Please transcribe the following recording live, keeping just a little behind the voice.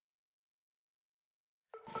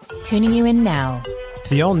Tuning you in now.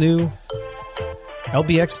 The all-new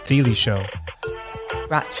LBX Daily Show.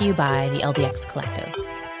 Brought to you by the LBX Collective.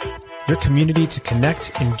 Your community to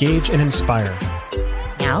connect, engage, and inspire.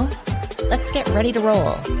 Now, let's get ready to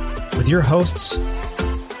roll. With your hosts,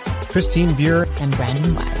 Christine Buer and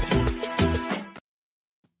Brandon Wiley.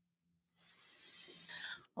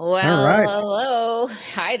 Well, right. Hello.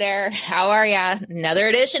 Hi there. How are ya? Another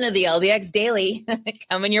edition of the LBX Daily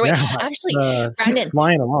coming your way. Yeah, actually, Brandon,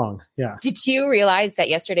 flying along. Yeah. Did you realize that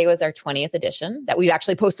yesterday was our 20th edition that we've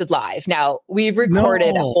actually posted live? Now, we've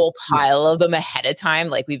recorded a whole pile of them ahead of time.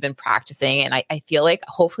 Like we've been practicing, and I feel like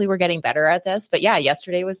hopefully we're getting better at this. But yeah,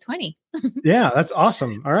 yesterday was 20. Yeah, that's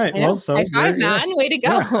awesome. All right. Well, so high five, man. Way to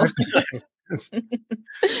go. Yeah.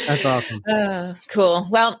 That's awesome. Cool.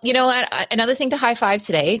 Well, you know what? Another thing to high five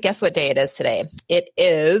today. Guess what day it is today? It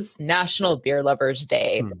is National Beer Lovers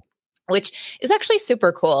Day. Which is actually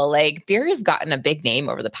super cool. Like beer has gotten a big name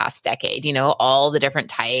over the past decade, you know, all the different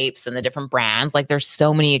types and the different brands. Like there's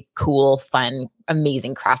so many cool, fun,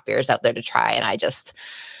 amazing craft beers out there to try. And I just,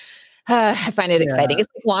 I find it exciting. It's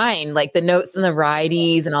like wine, like the notes and the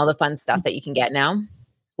varieties and all the fun stuff that you can get now.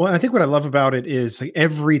 Well, and I think what I love about it is like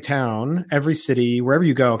every town, every city, wherever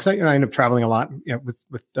you go, because I end up traveling a lot, you know,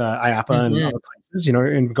 with IAPA and other places, you know,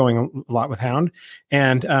 and going a lot with Hound.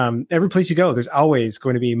 And every place you go, there's always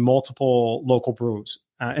going to be multiple local brews.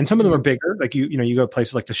 And some of them are bigger, like you go to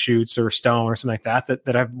places like the Chutes or Stone or something like that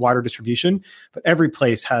have wider distribution. But every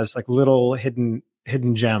place has like little hidden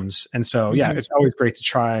gems. And so, yeah, it's always great to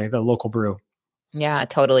try the local brew. Yeah,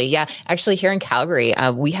 totally. Yeah. Actually, here in Calgary,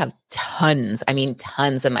 we have tons of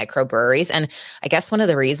microbreweries. And I guess one of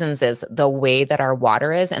the reasons is the way that our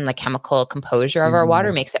water is and the chemical composure of our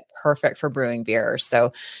water makes it perfect for brewing beer.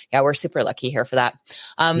 So yeah, we're super lucky here for that.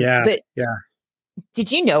 But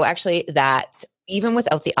did you know actually that even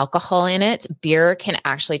without the alcohol in it, beer can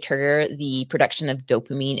actually trigger the production of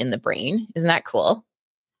dopamine in the brain? Isn't that cool?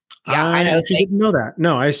 Yeah, I know. Didn't know that.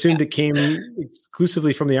 No, I assumed it came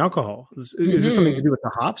exclusively from the alcohol. Is there something to do with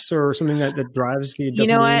the hops or something that drives the dopamine? You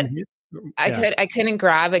know what? I couldn't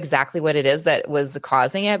grab exactly what it is that was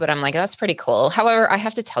causing it, but I'm like, that's pretty cool. However, I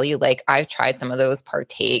have to tell you, like I've tried some of those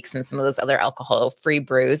partakes and some of those other alcohol-free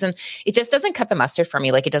brews, and it just doesn't cut the mustard for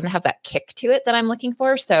me. Like it doesn't have that kick to it that I'm looking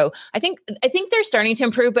for. So I think they're starting to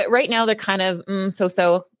improve, but right now they're kind of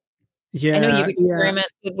so. Yeah, I know you've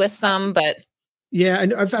experimented with some, but. Yeah,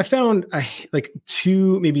 and I found like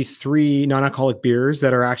 2, maybe 3 non-alcoholic beers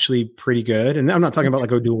that are actually pretty good. And I'm not talking about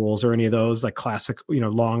like O'Doul's or any of those like classic, the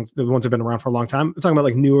ones that have been around for a long time. I'm talking about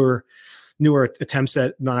like newer attempts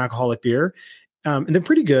at non-alcoholic beer. And they're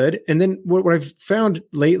pretty good. And then what I've found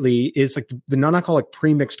lately is like the non-alcoholic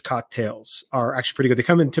pre-mixed cocktails are actually pretty good. They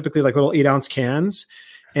come in typically like little 8-ounce cans.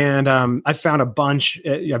 And I've found a bunch.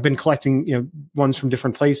 I've been collecting, ones from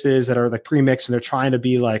different places that are like pre-mixed, and they're trying to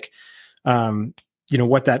be like,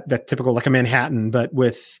 what that typical like a Manhattan, but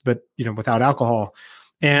without alcohol.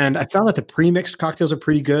 And I found that the pre-mixed cocktails are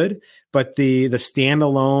pretty good, but the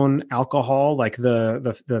standalone alcohol, like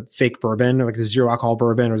the fake bourbon, or like the zero alcohol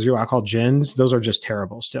bourbon or zero alcohol gins, those are just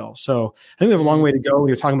terrible still. So I think we have a long way to go when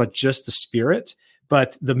you're talking about just the spirit,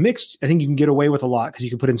 but the mixed, I think you can get away with a lot because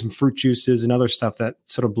you can put in some fruit juices and other stuff that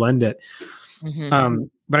sort of blend it.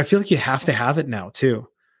 But I feel like you have to have it now too.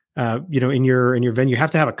 In your venue, you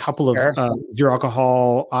have to have a couple of zero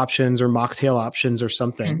alcohol options or mocktail options or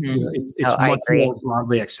something. It's much more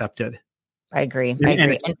broadly accepted. I agree.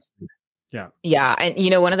 Yeah.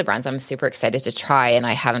 And one of the brands I'm super excited to try, and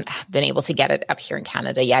I haven't been able to get it up here in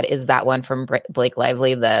Canada yet, is that one from Blake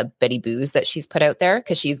Lively, the Betty Booze that she's put out there,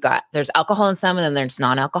 because there's alcohol in some and then there's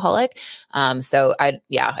non-alcoholic. So I'd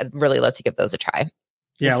really love to give those a try.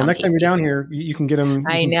 Yeah, well, next time you're down here, you can get them.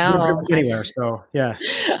 I know. Anywhere. So, yeah.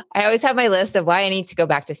 I always have my list of why I need to go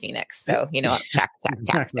back to Phoenix. So, check.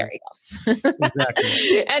 Exactly. There you go.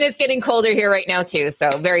 Exactly. And it's getting colder here right now, too.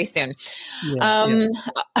 So, very soon.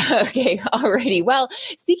 Okay. Alrighty. Well,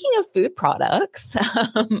 speaking of food products,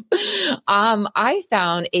 I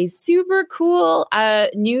found a super cool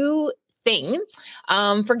new thing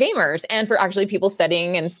for gamers and for actually people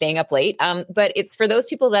studying and staying up late. But it's for those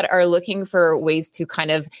people that are looking for ways to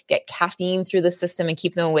kind of get caffeine through the system and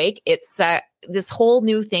keep them awake. It's this whole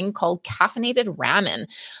new thing called Caffeinated Ramen,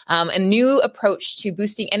 a new approach to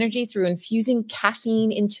boosting energy through infusing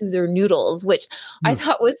caffeine into their noodles, which I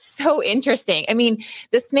thought was so interesting. I mean,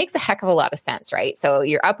 this makes a heck of a lot of sense, right? So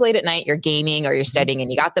you're up late at night, you're gaming or you're studying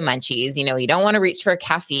and you got the munchies, you don't want to reach for a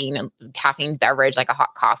caffeine beverage like a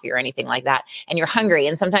hot coffee or anything like that. And you're hungry.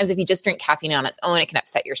 And sometimes if you just drink caffeine on its own, it can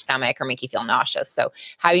upset your stomach or make you feel nauseous. So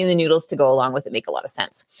having the noodles to go along with it make a lot of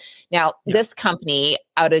sense. Now, this company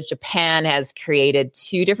out of Japan has created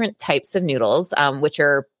 2 different types of noodles, which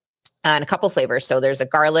are in a couple flavors. So there's a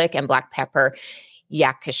garlic and black pepper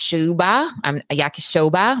yakisoba.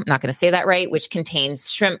 Yakisoba. I'm not going to say that right, which contains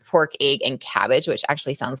shrimp, pork, egg, and cabbage, which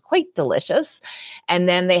actually sounds quite delicious. And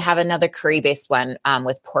then they have another curry-based one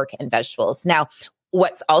with pork and vegetables. Now,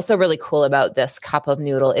 what's also really cool about this cup of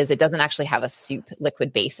noodle is it doesn't actually have a soup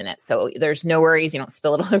liquid base in it. So there's no worries. You don't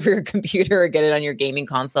spill it all over your computer or get it on your gaming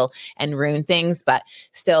console and ruin things, but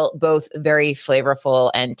still both very flavorful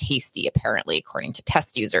and tasty, apparently, according to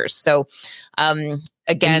test users. So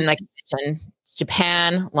again, like I mentioned,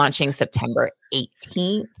 Japan launching September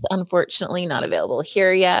 18th, unfortunately not available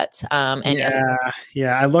here yet.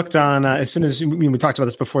 I looked on as soon as we talked about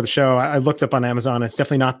this before the show, I looked up on Amazon. It's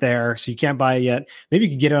definitely not there. So you can't buy it yet. Maybe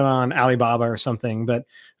you could get it on Alibaba or something, but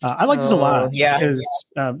I like this a lot because,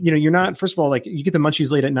 you're not, first of all, like you get the munchies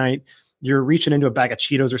late at night, you're reaching into a bag of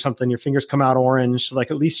Cheetos or something, your fingers come out orange. So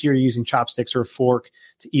like at least you're using chopsticks or a fork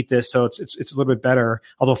to eat this. So it's a little bit better.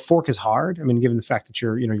 Although fork is hard. I mean, given the fact that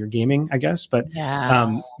you're gaming, I guess. But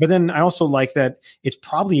but then I also like that it's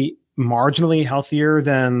probably marginally healthier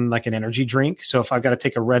than like an energy drink. So if I've got to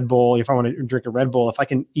take a Red Bull, if I want to drink a Red Bull, if I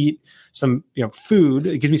can eat some food,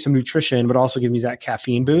 it gives me some nutrition, but also gives me that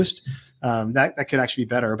caffeine boost. That could actually be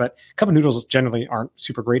better. But a cup of noodles generally aren't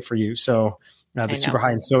super great for you. So they're super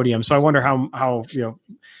high in sodium. So I wonder how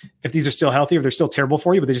if these are still healthy, if they're still terrible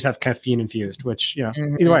for you, but they just have caffeine infused, which,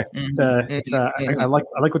 either way, I like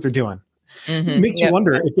what they're doing. It makes you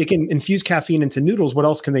wonder if they can infuse caffeine into noodles, what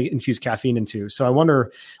else can they infuse caffeine into? So I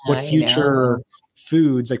wonder what future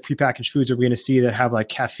foods, like prepackaged foods, are we going to see that have like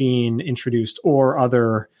caffeine introduced or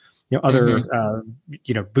other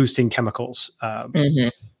boosting chemicals.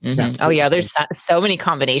 There's so many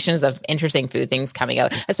combinations of interesting food things coming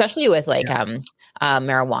out, especially with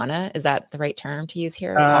marijuana. Is that the right term to use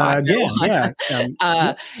here?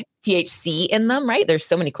 THC in them, right? There's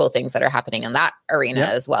so many cool things that are happening in that arena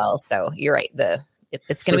as well. So you're right.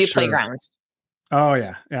 It's going to be a playground. Oh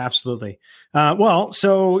yeah, absolutely.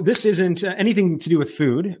 So this isn't anything to do with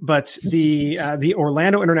food, but the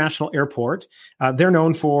Orlando International Airport, they're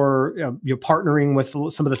known for partnering with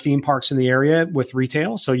some of the theme parks in the area with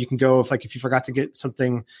retail. So you can go if you forgot to get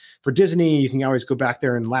something for Disney, you can always go back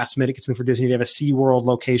there and last minute get something for Disney. They have a SeaWorld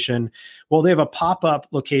location. Well, they have a pop-up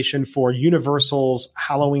location for Universal's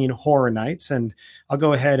Halloween Horror Nights, and I'll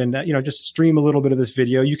go ahead and just stream a little bit of this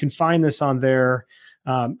video. You can find this on their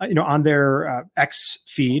on their X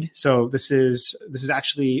feed. So this is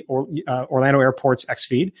actually Orlando Airport's X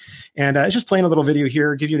feed. And it's just playing a little video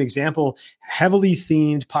here, give you an example, heavily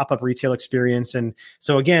themed pop-up retail experience. And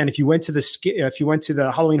so again, if you went to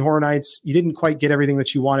the Halloween Horror Nights, you didn't quite get everything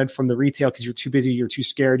that you wanted from the retail because you're too busy, you're too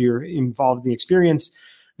scared, you're involved in the experience.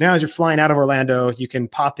 Now, as you're flying out of Orlando, you can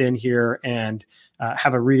pop in here and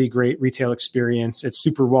have a really great retail experience. It's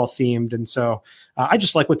super well themed. And so I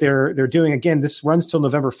just like what they're doing. Again, this runs till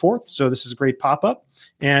November 4th. So this is a great pop-up,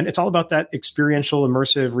 and it's all about that experiential,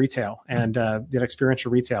 immersive retail and that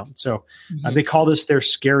experiential retail. So they call this their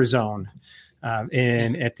scare zone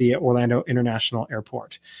at the Orlando International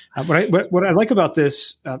Airport. What I like about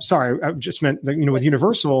this, I just meant that, with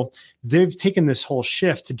Universal, they've taken this whole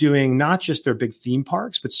shift to doing not just their big theme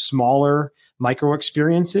parks, but smaller micro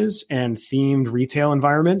experiences and themed retail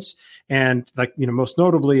environments. And most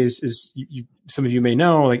notably is some of you may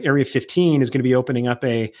know, like Area 15 is going to be opening up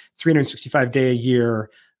a 365-day a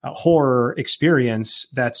year horror experience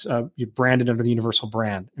that's branded under the Universal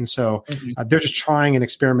brand. And so they're just trying and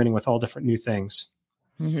experimenting with all different new things.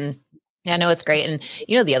 Mm-hmm. Yeah, no, it's great. And,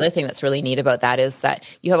 the other thing that's really neat about that is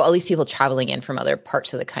that you have all these people traveling in from other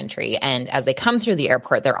parts of the country. And as they come through the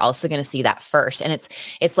airport, they're also going to see that first. And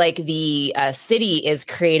it's like the city is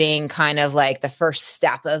creating kind of like the first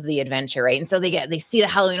step of the adventure, right? And so they see the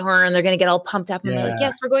Halloween horror and they're going to get all pumped up and they're like,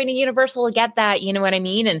 yes, we're going to Universal to get that. You know what I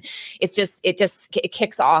mean? And it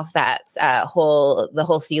kicks off that the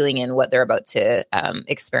whole feeling in what they're about to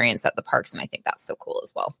experience at the parks. And I think that's so cool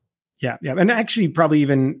as well. Yeah. And actually probably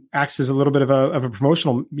even acts as a little bit of a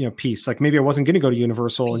promotional, piece. Like maybe I wasn't going to go to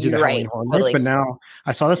Universal and do the Halloween Horror Nights, but now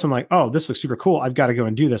I saw this. I'm like, oh, this looks super cool. I've got to go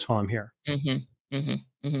and do this while I'm here.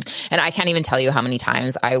 And I can't even tell you how many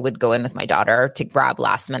times I would go in with my daughter to grab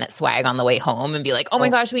last minute swag on the way home and be like, oh my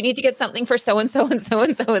gosh, we need to get something for so-and-so and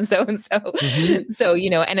so-and-so and so-and-so. So,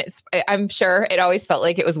 and I'm sure it always felt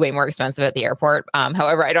like it was way more expensive at the airport.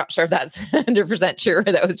 However, I'm not sure if that's 100% true or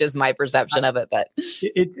that was just my perception of it. But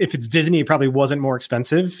if it's Disney, it probably wasn't more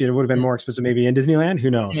expensive. It would have been more expensive maybe in Disneyland.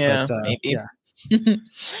 Who knows? Yeah, but, maybe.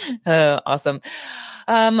 Awesome.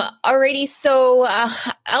 Alrighty, so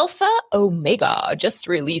Alpha Omega just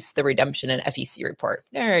released the Redemption and FEC report.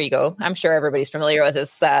 There you go. I'm sure everybody's familiar with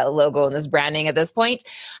this logo and this branding at this point.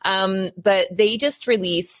 But they just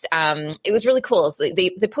released, it was really cool. So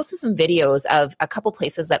they posted some videos of a couple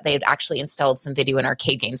places that they had actually installed some video and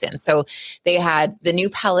arcade games in. So they had the new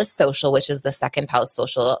Palace Social, which is the second Palace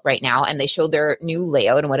Social right now, and they showed their new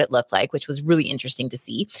layout and what it looked like, which was really interesting to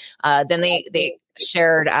see. Then they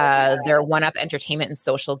shared their one-up entertainment and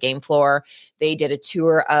social game floor. They did a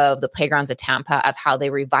tour of the playgrounds of Tampa of how they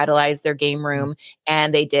revitalized their game room.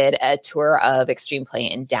 And they did a tour of Extreme Play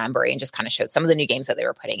in Danbury and just kind of showed some of the new games that they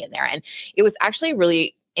were putting in there. And it was actually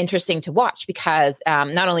really interesting to watch because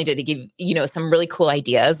not only did it give, some really cool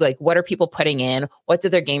ideas, like what are people putting in? What do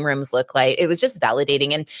their game rooms look like? It was just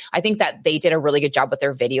validating. And I think that they did a really good job with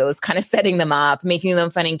their videos, kind of setting them up, making them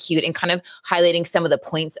fun and cute, and kind of highlighting some of the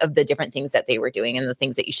points of the different things that they were doing and the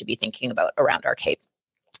things that you should be thinking about around arcade.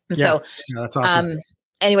 Yeah, that's awesome.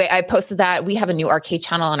 Anyway, I posted that. We have a new arcade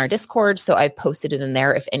channel on our Discord, so I posted it in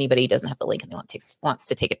there if anybody doesn't have the link and they wants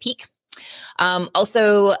to take a peek.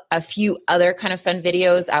 Also, a few other kind of fun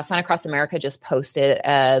videos. Fun Across America just posted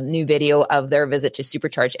a new video of their visit to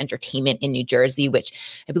Supercharged Entertainment in New Jersey,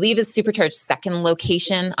 which I believe is Supercharged's second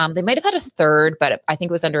location. They might have had a third, but I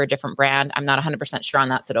think it was under a different brand. I'm not 100% sure on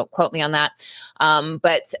that, so don't quote me on that.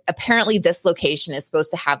 But apparently this location is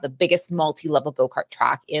supposed to have the biggest multi-level go-kart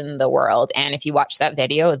track in the world. And if you watch that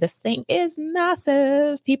video, this thing is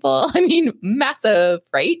massive, people. I mean, massive,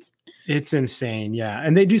 right? It's insane. Yeah.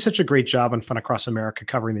 And they do such a great job on Fun Across America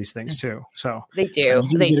covering these things too. So they do.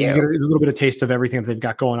 You get a little bit of taste of everything that they've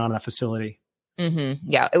got going on in that facility. Mm-hmm.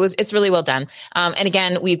 Yeah, it's really well done. And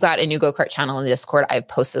again, we've got a new go-kart channel in the Discord. I've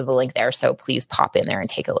posted the link there. So please pop in there and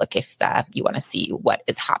take a look if you want to see what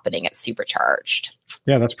is happening at Supercharged.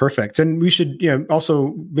 Yeah, that's perfect. And we should,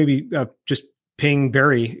 also maybe just ping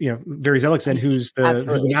Barry, Barry Zellickson, who's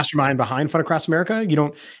the mastermind behind Fun Across America.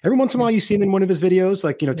 Every once in a while you see him in one of his videos,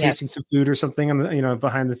 like, tasting some food or something on the,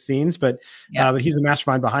 behind the scenes, but he's the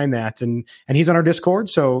mastermind behind that. And he's on our Discord.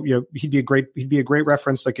 So, he'd be a great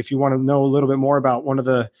reference. Like if you want to know a little bit more about one of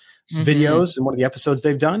the videos and one of the episodes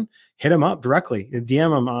they've done, hit him up directly,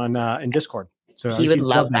 DM him on in Discord. So he would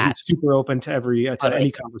love that. He's super open to to any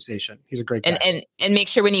conversation. He's a great guy. And make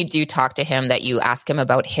sure when you do talk to him that you ask him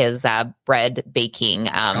about his bread baking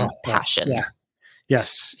passion. Yeah.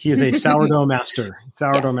 Yes, he is a sourdough master.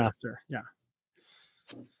 Master. Yeah.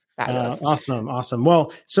 Awesome.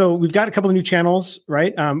 Well, so we've got a couple of new channels,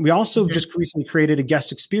 right? We also just recently created a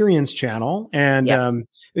guest experience channel, and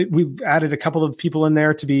we've added a couple of people in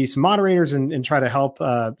there to be some moderators and try to help.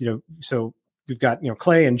 So we've got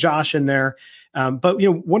Clay and Josh in there. But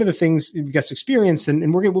one of the things in guest experience,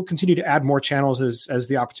 and we'll continue to add more channels as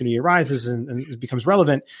the opportunity arises and it becomes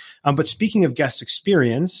relevant. But speaking of guest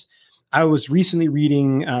experience, I was recently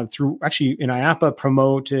reading through actually an IAPA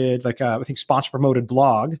promoted, I think sponsor promoted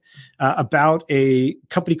blog about a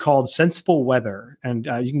company called Sensible Weather, and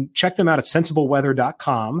you can check them out at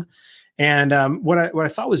sensibleweather.com. And what I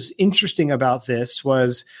thought was interesting about this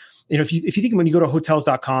was, if you think when you go to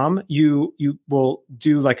hotels.com, you will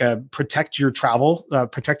do like a protect your travel,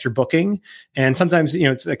 protect your booking. And sometimes,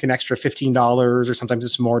 it's like an extra $15 or sometimes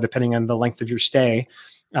it's more depending on the length of your stay.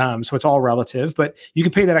 So it's all relative, but you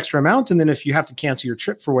can pay that extra amount. And then if you have to cancel your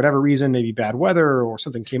trip for whatever reason, maybe bad weather or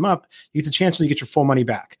something came up, you get the chance to get your full money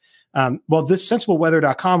back. Well, this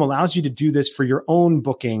sensibleweather.com allows you to do this for your own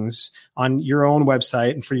bookings on your own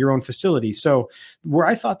website and for your own facility. So where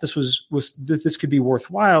I thought this was that this could be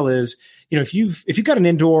worthwhile is, if you've got an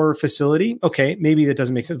indoor facility, okay, maybe that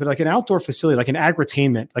doesn't make sense, but like an outdoor facility, like an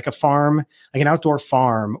agritainment, like a farm, like an outdoor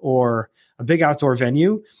farm or a big outdoor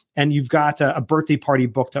venue, and you've got a birthday party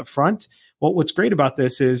booked up front. Well, what's great about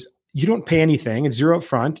this is you don't pay anything. It's zero up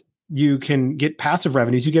front. You can get passive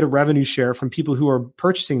revenues. You get a revenue share from people who are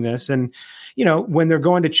purchasing this. And, when they're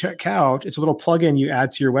going to check out, it's a little plugin you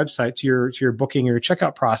add to your website, to your booking or your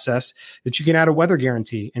checkout process that you can add a weather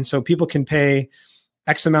guarantee. And so people can pay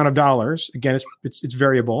X amount of dollars. Again, it's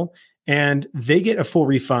variable, and they get a full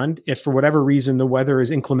refund if for whatever reason the weather is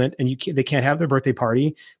inclement and they can't have their birthday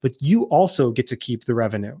party, but you also get to keep the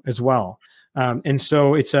revenue as well. And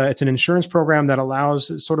so it's an insurance program that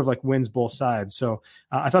allows sort of like wins both sides. So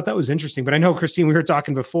I thought that was interesting, but I know, Christine, we were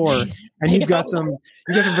talking before and you've got some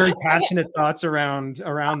very passionate thoughts around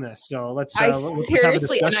this. So let's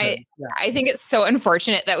seriously, and I think it's so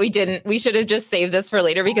unfortunate that we should have just saved this for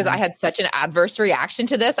later because I had such an adverse reaction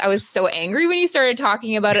to this. I was so angry when you started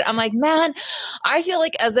talking about it. I'm like, man, I feel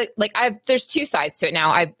like there's two sides to it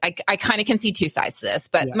now. I kind of can see two sides to this,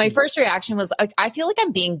 but my first reaction was like, I feel like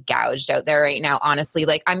I'm being gouged out there right now, honestly.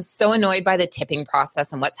 Like, I'm so annoyed by the tipping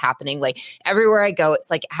process and what's happening. Like, everywhere I go, it's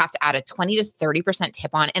like I have to add a 20 to 30%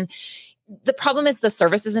 tip on. And the problem is the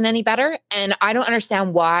service isn't any better. And I don't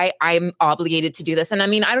understand why I'm obligated to do this. And I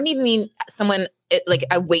mean, I don't even mean someone like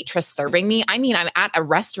a waitress serving me. I mean, I'm at a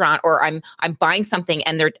restaurant or I'm buying something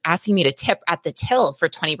and they're asking me to tip at the till for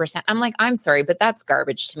 20%. I'm like, I'm sorry, but that's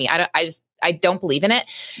garbage to me. I don't believe in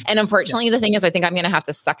it. And unfortunately, the thing is, I think I'm going to have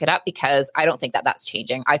to suck it up because I don't think that that's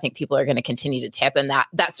changing. I think people are going to continue to tip, and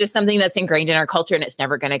that's just something that's ingrained in our culture and it's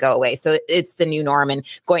never going to go away. So it's the new norm, and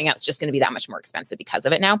going out's just going to be that much more expensive because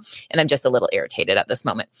of it now. And I'm just a little irritated at this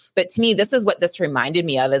moment. But to me, this is what this reminded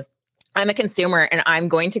me of is I'm a consumer and I'm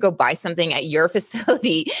going to go buy something at your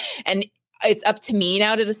facility, and it's up to me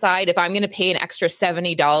now to decide if I'm going to pay an extra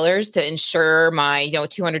 $70 to insure my,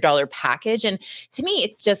 $200 package. And to me,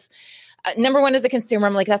 it's just, number one, as a consumer,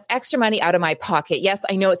 I'm like, that's extra money out of my pocket. Yes,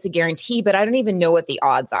 I know it's a guarantee, but I don't even know what the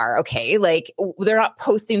odds are. Okay. Like, they're not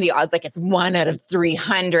posting the odds like it's 1 out of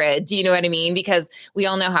 300. Do you know what I mean? Because we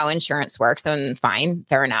all know how insurance works, and fine,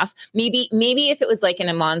 fair enough. Maybe if it was like in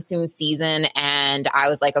a monsoon season and I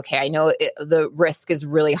was like, okay, I know the risk is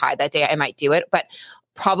really high that day, I might do it, but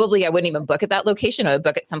probably I wouldn't even book at that location. I would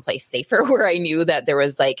book at someplace safer where I knew that there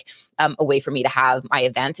was like a way for me to have my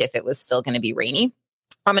event if it was still going to be rainy.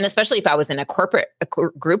 And especially if I was in a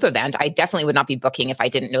group event, I definitely would not be booking if I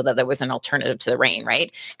didn't know that there was an alternative to the rain,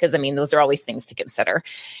 right? Because I mean, those are always things to consider.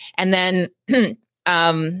 And then,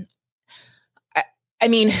 I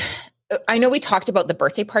mean, I know we talked about the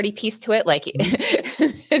birthday party piece to it. Like,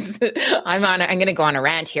 I'm going to go on a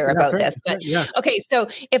rant here about this. But okay, so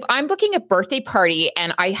if I'm booking a birthday party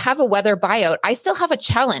and I have a weather buyout, I still have a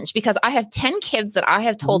challenge because I have 10 kids that I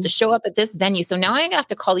have told to show up at this venue. So now I'm going to have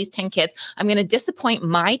to call these 10 kids. I'm going to disappoint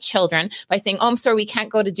my children by saying, oh, I'm sorry, we can't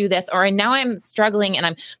go to do this. Or now I'm struggling and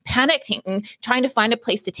I'm panicking, trying to find a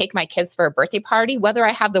place to take my kids for a birthday party, whether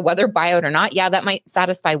I have the weather buyout or not. Yeah, that might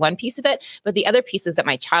satisfy one piece of it. But the other piece is that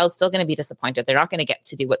my child's still going to be disappointed. They're not going to get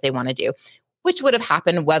to do what they want to do, which would have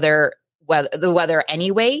happened whether the weather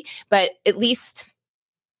anyway. But at least,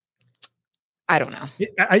 I don't know.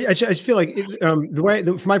 I just feel like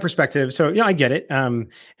from my perspective, so, I get it. And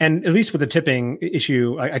at least with the tipping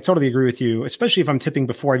issue, I totally agree with you, especially if I'm tipping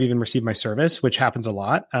before I've even received my service, which happens a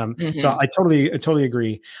lot. So I totally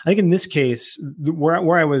agree. I think in this case,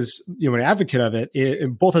 where I was, an advocate of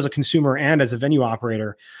it, both as a consumer and as a venue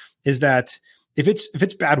operator, is that if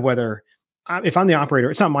it's bad weather, if I'm the operator,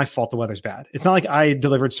 it's not my fault the weather's bad. It's not like I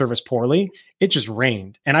delivered service poorly. It just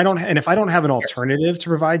rained. And if I don't have an alternative to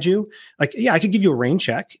provide you, like, I could give you a rain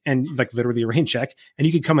check and like literally a rain check, and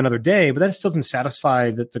you could come another day, but that still doesn't satisfy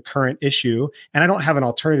the current issue. And I don't have an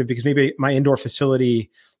alternative because maybe my indoor facility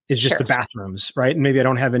is just the bathrooms, right? And maybe I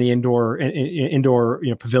don't have any indoor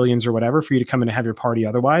pavilions or whatever for you to come in and have your party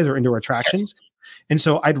otherwise, or indoor attractions. And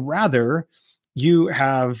so I'd rather you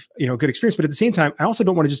have, good experience. But at the same time, I also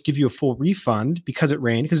don't want to just give you a full refund because it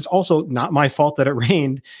rained, because it's also not my fault that it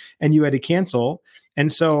rained and you had to cancel. And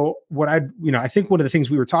so I think one of the things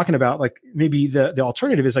we were talking about, like maybe the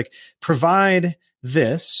alternative is like provide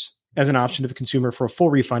this as an option to the consumer for a full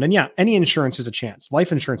refund. And any insurance is a chance.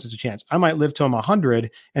 Life insurance is a chance. I might live till I'm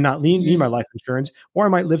 100 and not need my life insurance, or I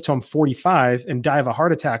might live till I'm 45 and die of a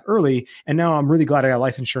heart attack early. And now I'm really glad I got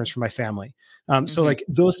life insurance for my family. So like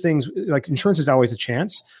those things, like insurance is always a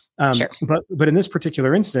chance. But in this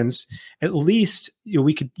particular instance, at least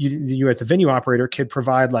we could, you as the venue operator could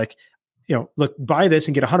provide like, look, buy this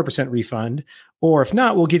and get 100% refund, or if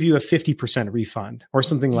not, we'll give you a 50% refund or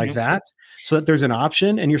something like that, so that there's an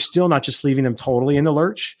option and you're still not just leaving them totally in the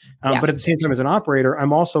lurch. But at the same time, as an operator,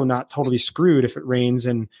 I'm also not totally screwed if it rains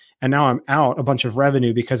and now I'm out a bunch of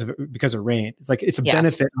revenue because of rain. It's like, it's a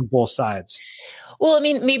benefit on both sides. Well, I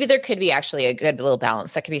mean, maybe there could be actually a good little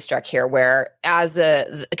balance that could be struck here where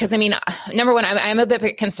because I mean, number one, I'm a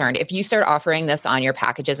bit concerned if you start offering this on your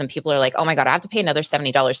packages and people are like, oh my God, I have to pay another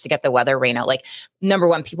 $70 to get the weather rain out. Like, number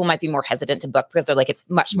one, people might be more hesitant to book because they're like, it's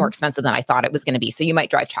much more expensive than I thought it was going to be. So you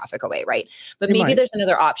might drive traffic away, right? But maybe there's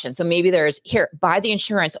another option. So maybe there's buy the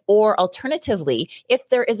insurance, or alternatively, if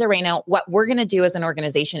there is a rain out, what we're going to do as an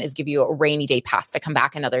organization is give you a rainy day pass to come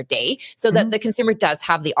back another day, so that the consumer does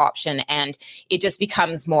have the option, and it just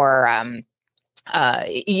becomes more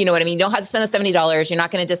you know what I mean? You don't have to spend the $70. You're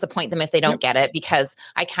not going to disappoint them if they don't get it, because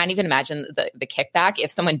I can't even imagine the kickback.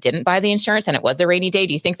 If someone didn't buy the insurance and it was a rainy day,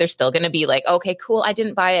 do you think they're still going to be like, okay, cool, I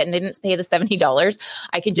didn't buy it and didn't pay the $70?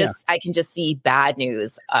 I can just see bad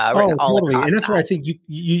news written all totally. across. And that's why I think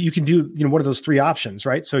you can do, one of those three options,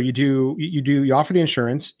 right? So you offer the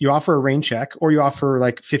insurance, you offer a rain check, or you offer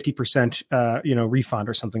like 50% refund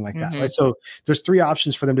or something like that. Right. So there's three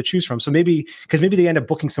options for them to choose from. So maybe they end up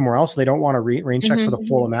booking somewhere else. And they don't want a rain check for the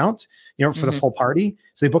full amount, for the full party.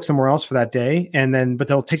 So they book somewhere else for that day, but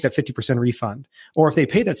they'll take that 50% refund. Or if they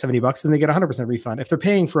pay that $70, then they get 100% refund. If they're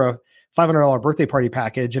paying for a $500 birthday party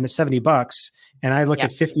package and it's $70, and I look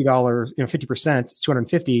at $50, 50%, it's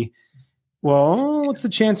 $250. Well, what's the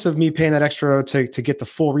chance of me paying that extra to get the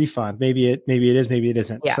full refund? Maybe it is, maybe it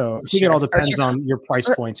isn't. Yeah, so I think it all depends on your price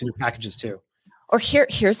points and your packages too. Or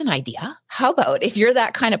here's an idea. How about if you're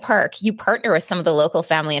that kind of park, you partner with some of the local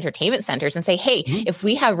family entertainment centers and say, hey, if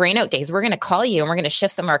we have rain out days, we're going to call you and we're going to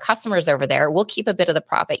shift some of our customers over there. We'll keep a bit of the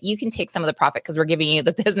profit. You can take some of the profit because we're giving you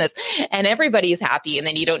the business, and everybody's happy. And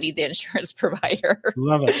then you don't need the insurance provider.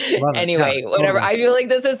 Love it. Anyway, whatever. Totally. I feel like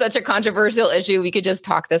this is such a controversial issue. We could just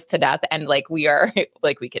talk this to death, and we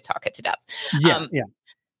could talk it to death. Yeah.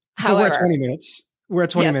 However, we're at 20 minutes.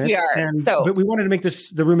 Yes, we are. But we wanted to make this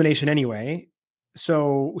the rumination anyway.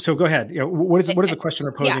 So go ahead. What is the question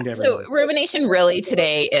we're posing to everyone? So rumination really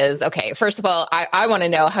today is, okay, first of all, I want to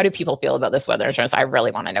know, how do people feel about this weather insurance? I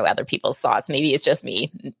really want to know other people's thoughts. Maybe it's just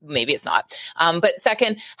me. Maybe it's not. But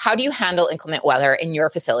second, how do you handle inclement weather in your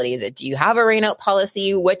facilities? Do you have a rain out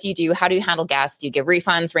policy? What do you do? How do you handle guests? Do you give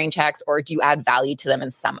refunds, rain checks, or do you add value to them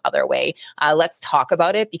in some other way? Let's talk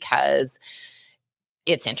about it, because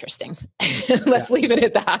it's interesting. Let's leave it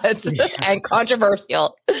at that. And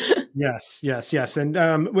controversial. Yes.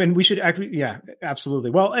 And when we should actually, absolutely.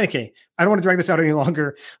 Well, okay. I don't want to drag this out any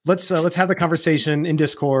longer. Let's have the conversation in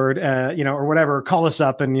Discord, or whatever. Call us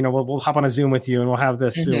up, and we'll hop on a Zoom with you, and we'll have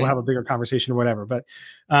this. We'll have a bigger conversation or whatever. But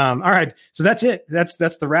all right. So that's it.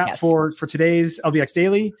 That's the wrap for today's LBX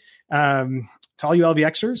Daily. To all you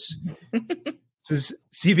LBXers. This is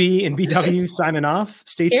CB and BW signing off.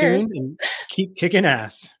 Stay tuned and keep kicking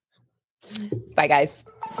ass. Bye, guys.